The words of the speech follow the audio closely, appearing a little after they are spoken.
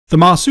The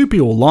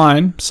marsupial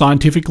lion,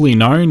 scientifically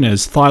known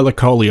as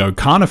Thylacoleo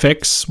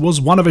Carnifex, was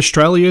one of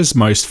Australia's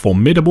most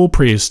formidable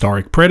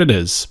prehistoric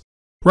predators.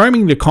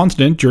 Roaming the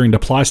continent during the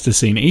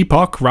Pleistocene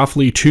epoch,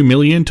 roughly 2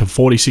 million to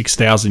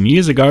 46,000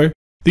 years ago,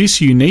 this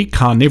unique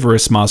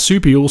carnivorous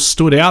marsupial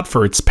stood out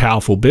for its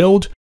powerful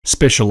build,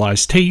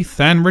 specialised teeth,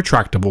 and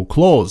retractable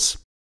claws.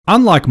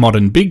 Unlike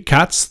modern big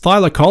cats,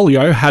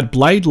 Thylacoleo had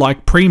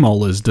blade-like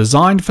premolars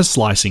designed for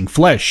slicing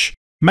flesh,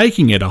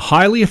 making it a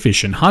highly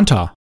efficient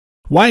hunter.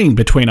 Weighing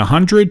between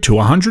 100 to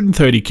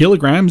 130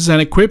 kilograms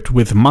and equipped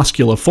with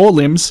muscular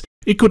forelimbs,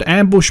 it could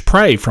ambush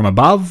prey from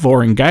above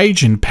or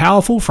engage in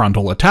powerful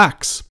frontal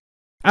attacks.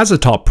 As a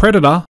top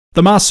predator,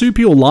 the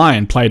marsupial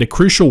lion played a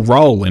crucial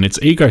role in its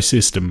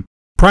ecosystem,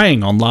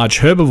 preying on large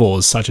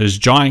herbivores such as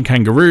giant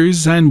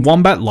kangaroos and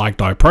wombat-like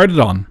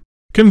diprotodon.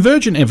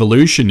 Convergent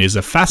evolution is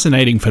a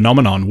fascinating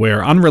phenomenon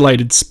where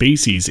unrelated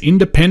species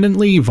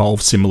independently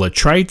evolve similar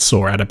traits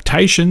or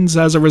adaptations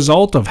as a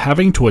result of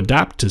having to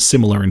adapt to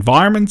similar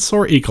environments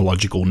or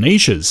ecological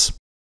niches.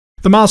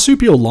 The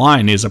marsupial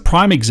lion is a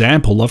prime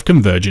example of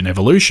convergent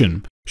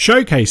evolution,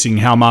 showcasing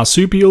how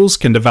marsupials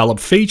can develop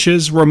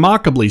features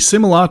remarkably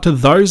similar to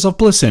those of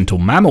placental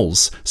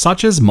mammals,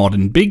 such as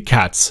modern big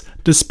cats,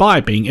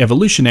 despite being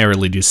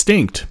evolutionarily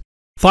distinct.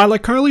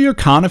 Thylacoleo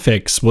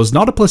Carnifex was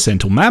not a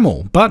placental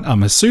mammal, but a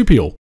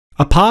marsupial,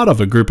 a part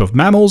of a group of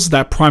mammals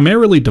that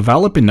primarily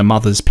develop in the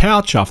mother's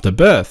pouch after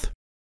birth.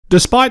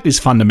 Despite this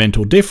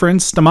fundamental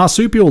difference, the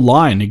marsupial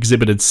lion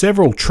exhibited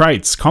several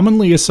traits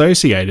commonly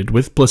associated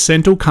with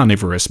placental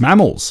carnivorous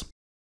mammals.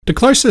 The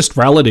closest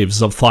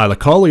relatives of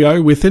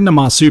Thylacoleo within the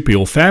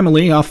marsupial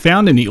family are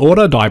found in the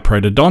order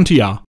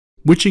Diprotodontia,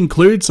 which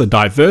includes a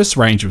diverse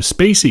range of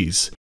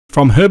species,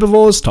 from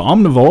herbivores to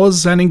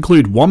omnivores, and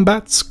include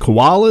wombats,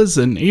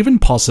 koalas, and even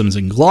possums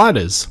and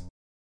gliders.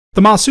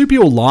 The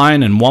marsupial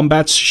lion and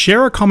wombats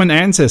share a common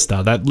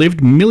ancestor that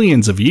lived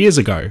millions of years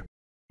ago.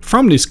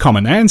 From this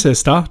common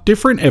ancestor,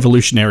 different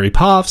evolutionary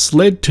paths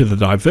led to the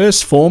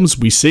diverse forms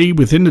we see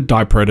within the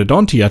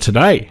Diprotodontia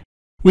today.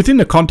 Within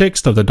the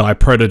context of the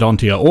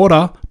Diprotodontia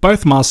order,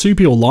 both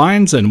marsupial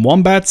lions and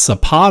wombats are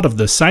part of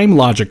the same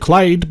larger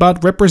clade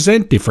but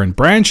represent different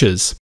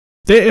branches.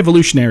 Their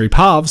evolutionary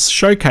paths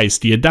showcase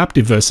the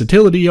adaptive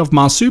versatility of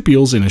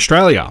marsupials in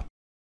Australia.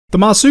 The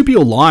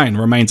marsupial lion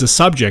remains a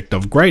subject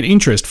of great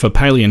interest for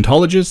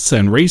paleontologists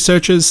and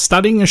researchers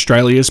studying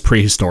Australia's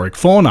prehistoric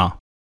fauna.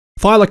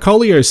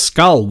 Thylacoleo's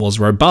skull was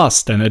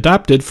robust and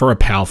adapted for a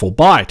powerful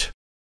bite.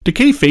 The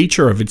key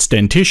feature of its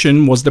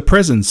dentition was the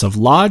presence of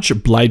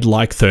large,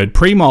 blade-like third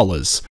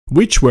premolars,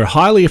 which were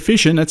highly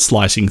efficient at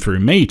slicing through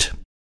meat.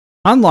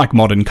 Unlike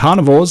modern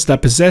carnivores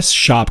that possess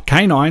sharp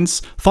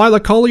canines,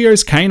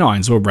 Thylacoleo's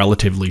canines were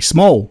relatively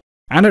small,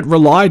 and it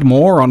relied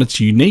more on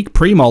its unique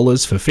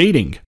premolars for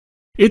feeding.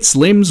 Its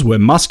limbs were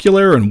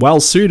muscular and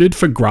well suited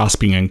for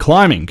grasping and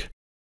climbing.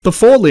 The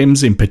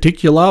forelimbs in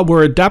particular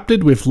were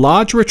adapted with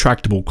large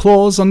retractable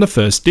claws on the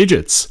first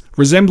digits,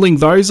 resembling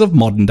those of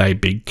modern-day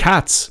big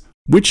cats,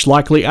 which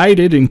likely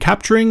aided in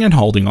capturing and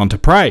holding onto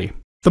prey.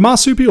 The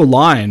marsupial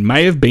lion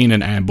may have been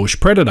an ambush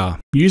predator,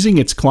 using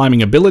its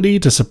climbing ability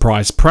to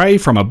surprise prey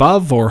from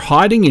above or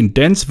hiding in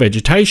dense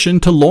vegetation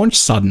to launch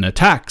sudden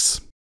attacks.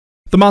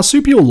 The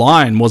marsupial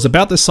lion was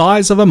about the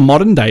size of a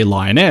modern-day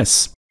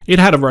lioness. It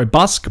had a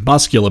robust,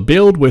 muscular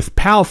build with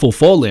powerful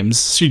forelimbs,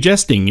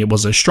 suggesting it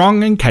was a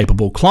strong and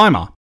capable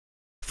climber.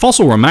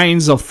 Fossil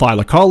remains of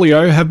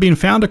Thylacoleo have been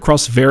found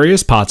across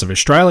various parts of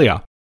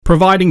Australia,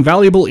 providing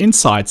valuable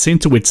insights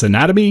into its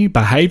anatomy,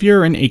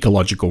 behaviour, and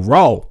ecological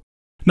role.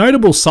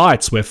 Notable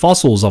sites where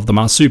fossils of the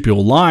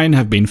marsupial lion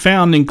have been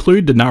found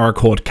include the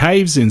Naracoorte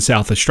Caves in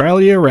South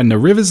Australia and the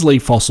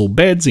Riversley fossil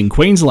beds in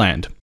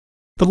Queensland.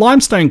 The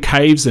limestone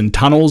caves and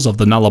tunnels of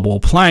the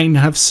Nullarbor Plain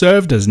have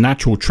served as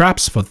natural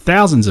traps for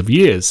thousands of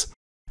years.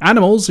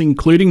 Animals,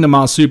 including the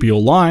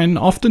marsupial lion,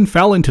 often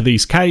fell into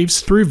these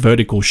caves through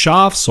vertical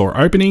shafts or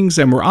openings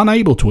and were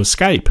unable to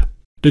escape.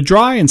 The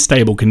dry and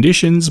stable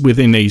conditions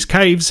within these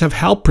caves have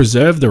helped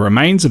preserve the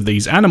remains of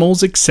these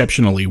animals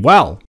exceptionally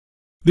well.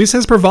 This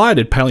has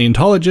provided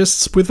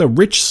paleontologists with a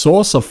rich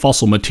source of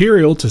fossil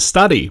material to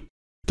study.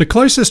 The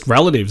closest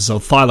relatives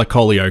of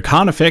Thylacoleo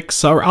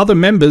Carnifex are other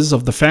members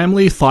of the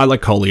family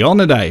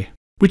Thylacoleonidae,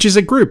 which is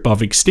a group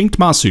of extinct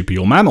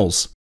marsupial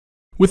mammals.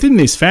 Within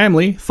this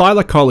family,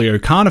 Thylacoleo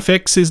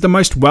Carnifex is the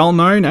most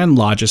well-known and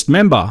largest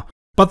member,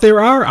 but there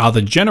are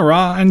other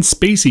genera and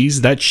species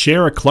that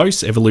share a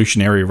close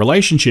evolutionary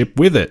relationship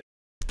with it.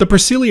 The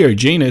Marsupial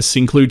genus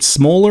includes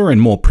smaller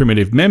and more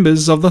primitive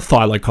members of the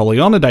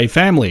Thylacoleonidae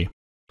family.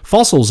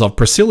 Fossils of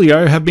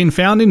Marsupial have been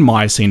found in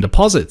Miocene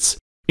deposits,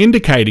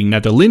 indicating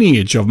that the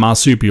lineage of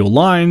marsupial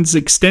lions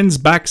extends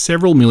back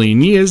several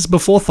million years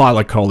before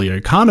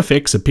Thylacoleo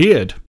Carnifex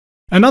appeared.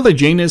 Another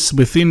genus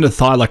within the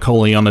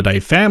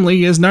Thylacoleonidae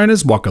family is known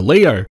as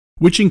Wakaleo,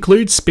 which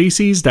includes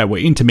species that were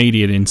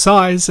intermediate in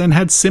size and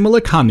had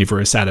similar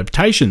carnivorous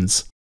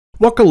adaptations.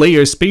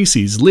 Wakaleo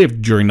species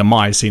lived during the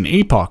Miocene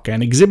epoch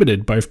and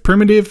exhibited both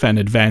primitive and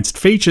advanced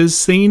features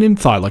seen in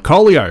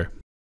Thylacoleo.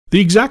 The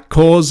exact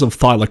cause of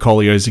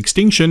Thylacoleo's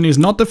extinction is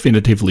not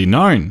definitively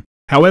known.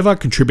 However,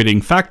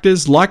 contributing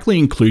factors likely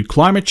include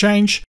climate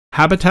change,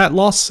 habitat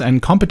loss,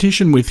 and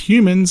competition with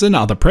humans and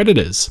other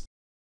predators.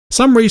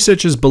 Some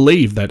researchers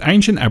believe that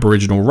ancient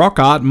Aboriginal rock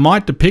art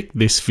might depict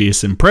this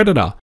fearsome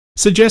predator,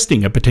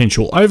 suggesting a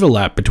potential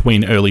overlap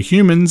between early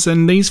humans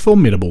and these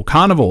formidable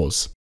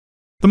carnivores.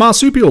 The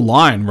marsupial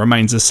lion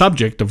remains a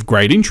subject of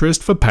great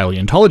interest for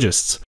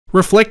paleontologists,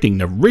 reflecting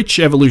the rich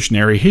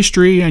evolutionary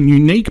history and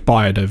unique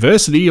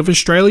biodiversity of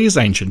Australia's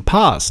ancient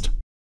past.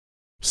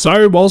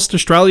 So, whilst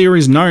Australia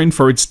is known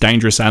for its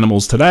dangerous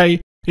animals today,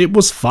 it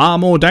was far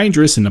more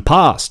dangerous in the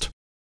past.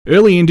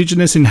 Early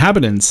Indigenous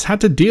inhabitants had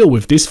to deal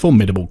with this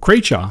formidable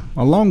creature,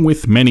 along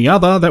with many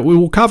other that we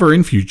will cover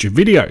in future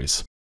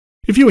videos.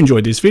 If you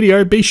enjoyed this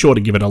video, be sure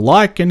to give it a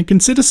like and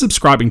consider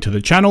subscribing to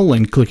the channel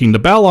and clicking the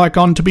bell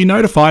icon to be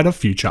notified of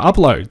future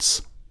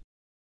uploads.